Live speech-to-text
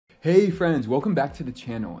Hey friends, welcome back to the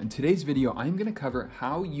channel. In today's video, I'm going to cover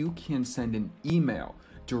how you can send an email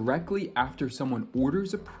directly after someone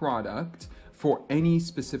orders a product for any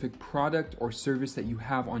specific product or service that you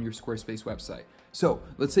have on your Squarespace website. So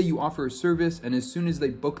let's say you offer a service, and as soon as they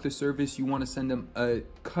book the service, you want to send them a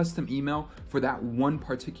custom email for that one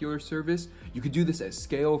particular service. You could do this at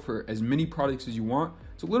scale for as many products as you want.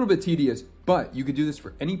 It's a little bit tedious, but you could do this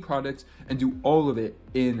for any product and do all of it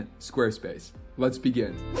in Squarespace. Let's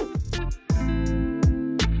begin.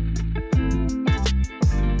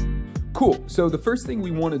 Cool, so the first thing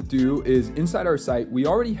we want to do is inside our site, we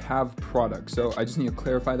already have products. So I just need to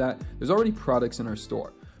clarify that. There's already products in our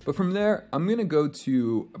store. But from there, I'm going to go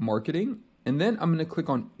to marketing, and then I'm going to click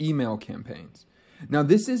on email campaigns. Now,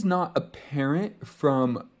 this is not apparent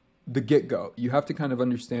from the get-go. You have to kind of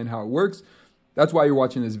understand how it works. That's why you're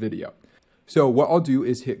watching this video. So what I'll do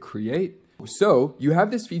is hit create. So you have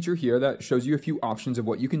this feature here that shows you a few options of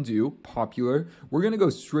what you can do. Popular. We're going to go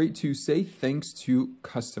straight to say thanks to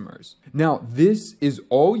customers. Now, this is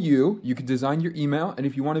all you. You can design your email, and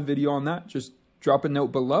if you want a video on that, just drop a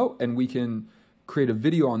note below and we can create a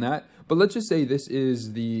video on that. But let's just say this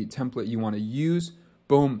is the template you want to use.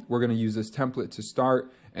 Boom, we're going to use this template to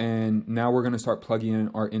start, and now we're going to start plugging in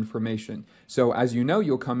our information. So as you know,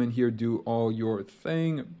 you'll come in here, do all your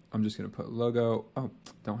thing. I'm just going to put logo. Oh,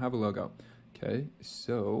 don't have a logo. Okay,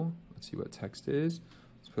 so let's see what text is.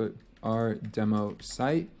 Let's put our demo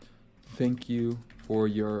site. Thank you for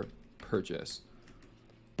your purchase.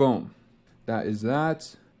 Boom, that is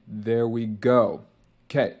that. There we go.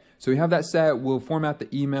 Okay. So we have that set. We'll format the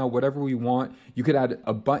email, whatever we want. You could add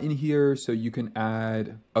a button here, so you can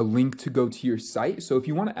add a link to go to your site. So if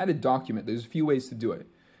you want to add a document, there's a few ways to do it.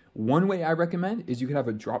 One way I recommend is you could have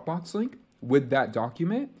a Dropbox link with that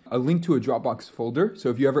document, a link to a Dropbox folder. So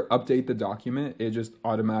if you ever update the document, it just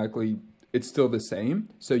automatically, it's still the same.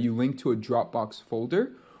 So you link to a Dropbox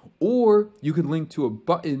folder, or you could link to a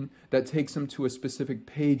button that takes them to a specific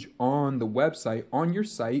page on the website, on your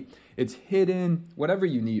site. It's hidden, whatever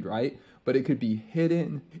you need, right? But it could be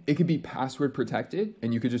hidden. It could be password protected,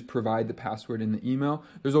 and you could just provide the password in the email.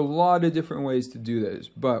 There's a lot of different ways to do this,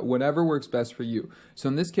 but whatever works best for you. So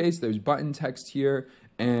in this case, there's button text here,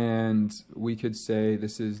 and we could say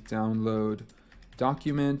this is download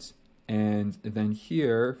document. And then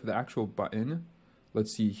here for the actual button,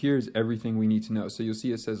 let's see, here's everything we need to know. So you'll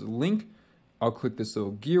see it says link. I'll click this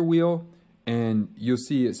little gear wheel, and you'll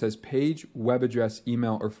see it says page, web address,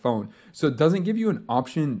 email, or phone. So it doesn't give you an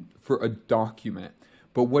option for a document.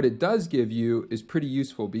 But what it does give you is pretty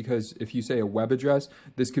useful, because if you say a web address,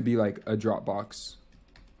 this could be like a Dropbox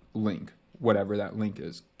link, whatever that link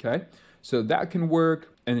is, okay? So that can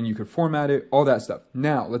work, and then you could format it, all that stuff.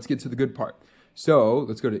 Now, let's get to the good part. So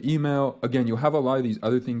let's go to email. Again, you'll have a lot of these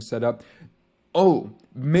other things set up. Oh,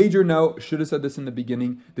 major note, should have said this in the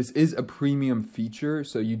beginning. This is a premium feature,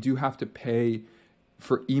 so you do have to pay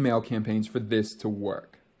for email campaigns for this to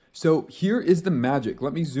work. So here is the magic.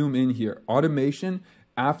 Let me zoom in here. Automation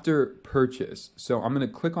after purchase. So I'm going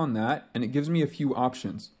to click on that, and it gives me a few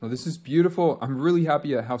options. Now, this is beautiful. I'm really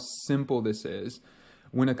happy at how simple this is.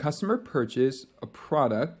 When a customer purchases a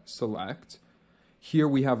product, select. Here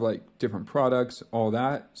we have like different products, all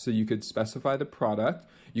that. So you could specify the product.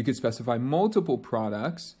 You could specify multiple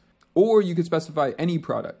products, or you could specify any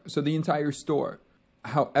product. So the entire store,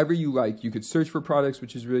 however you like. You could search for products,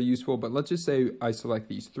 which is really useful, but let's just say I select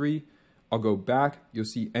these three. I'll go back. You'll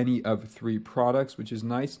see any of 3 products, which is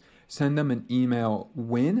nice. Send them an email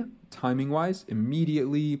when, timing wise,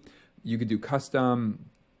 immediately. You could do custom,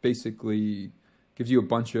 basically gives you a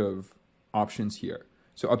bunch of options here.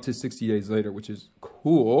 So up to 60 days later, which is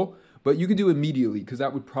cool, but you could do immediately, because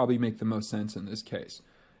that would probably make the most sense in this case.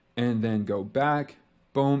 And then go back,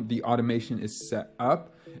 boom, the automation is set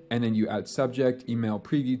up, and then you add subject, email,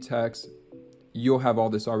 preview text. You'll have all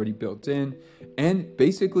this already built in, and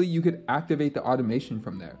basically you could activate the automation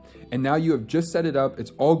from there. And now you have just set it up.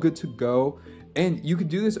 It's all good to go, and you could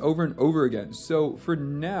do this over and over again. So for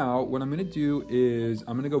now, what I'm going to do is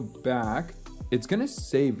I'm going to go back. It's going to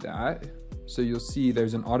save that. So you'll see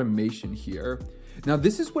there's an automation here. Now,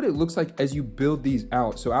 this is what it looks like as you build these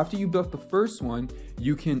out. So after you built the first one,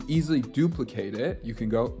 you can easily duplicate it. You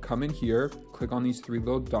can come in here, click on these 3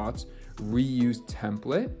 little dots, reuse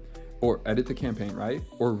template, or edit the campaign, right?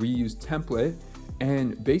 Or reuse template.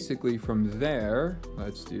 And basically from there,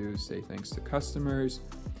 let's do say thanks to customers.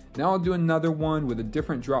 Now I'll do another one with a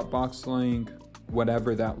different Dropbox link,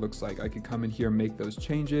 whatever that looks like. I could come in here, make those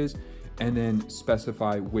changes, and then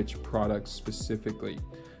specify which products specifically.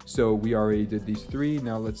 So we already did these 3.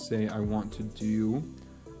 Now let's say I want to do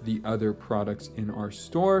the other products in our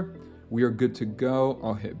store. We are good to go.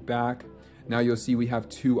 I'll hit back. Now you'll see we have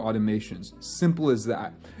 2 automations. Simple as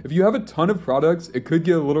that. If you have a ton of products, it could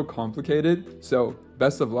get a little complicated, so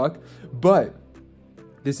best of luck. But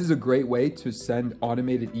this is a great way to send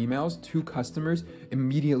automated emails to customers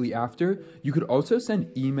immediately after. You could also send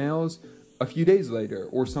emails a few days later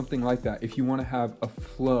or something like that if you want to have a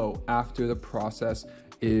flow after the process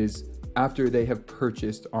is after they have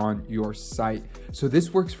purchased on your site. So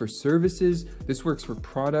this works for services, this works for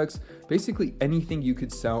products, basically anything you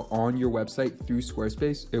could sell on your website through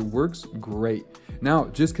Squarespace. It works great. Now,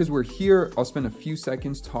 just because we're here, I'll spend a few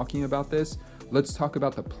seconds talking about this. Let's talk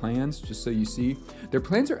about the plans, just so you see. Their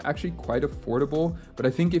plans are actually quite affordable, but I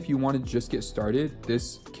think if you want to just get started,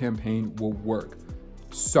 this campaign will work.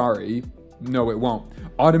 Sorry, no, it won't.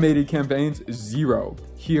 Automated campaigns, $0.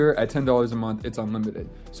 Here at $10 a month, it's unlimited.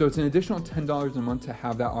 So it's an additional $10 a month to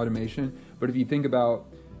have that automation. But if you think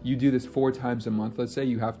about, you do this 4 times a month, let's say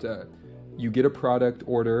you get a product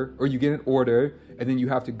order, or you get an order, and then you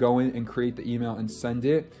have to go in and create the email and send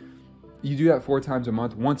it. You do that 4 times a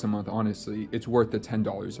month, once a month, honestly, it's worth the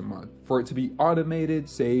 $10 a month for it to be automated,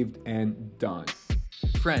 saved, and done.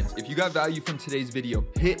 Friends, if you got value from today's video,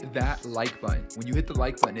 hit that like button. When you hit the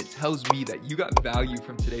like button, it tells me that you got value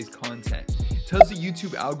from today's content. It tells the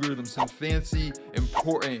YouTube algorithm some fancy,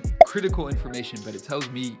 important, critical information, but it tells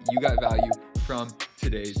me you got value from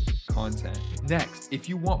today's content. Next, if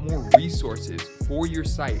you want more resources for your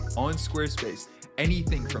site on Squarespace,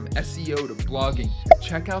 anything from SEO to blogging,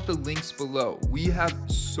 check out the links below. We have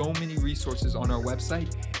so many resources on our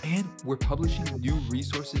website, and we're publishing new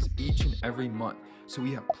resources each and every month. So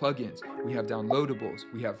we have plugins, we have downloadables,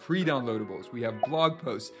 we have free downloadables, we have blog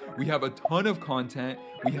posts, we have a ton of content,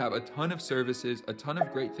 we have a ton of services, a ton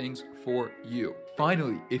of great things for you.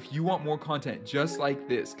 Finally, if you want more content just like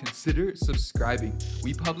this, consider subscribing.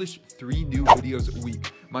 We publish 3 new videos a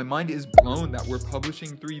week. My mind is blown that we're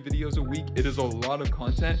publishing 3 videos a week. It is a lot of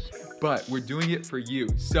content, but we're doing it for you.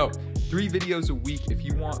 So 3 videos a week. If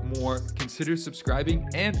you want more, consider subscribing,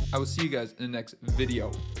 and I will see you guys in the next video.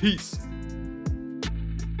 Peace.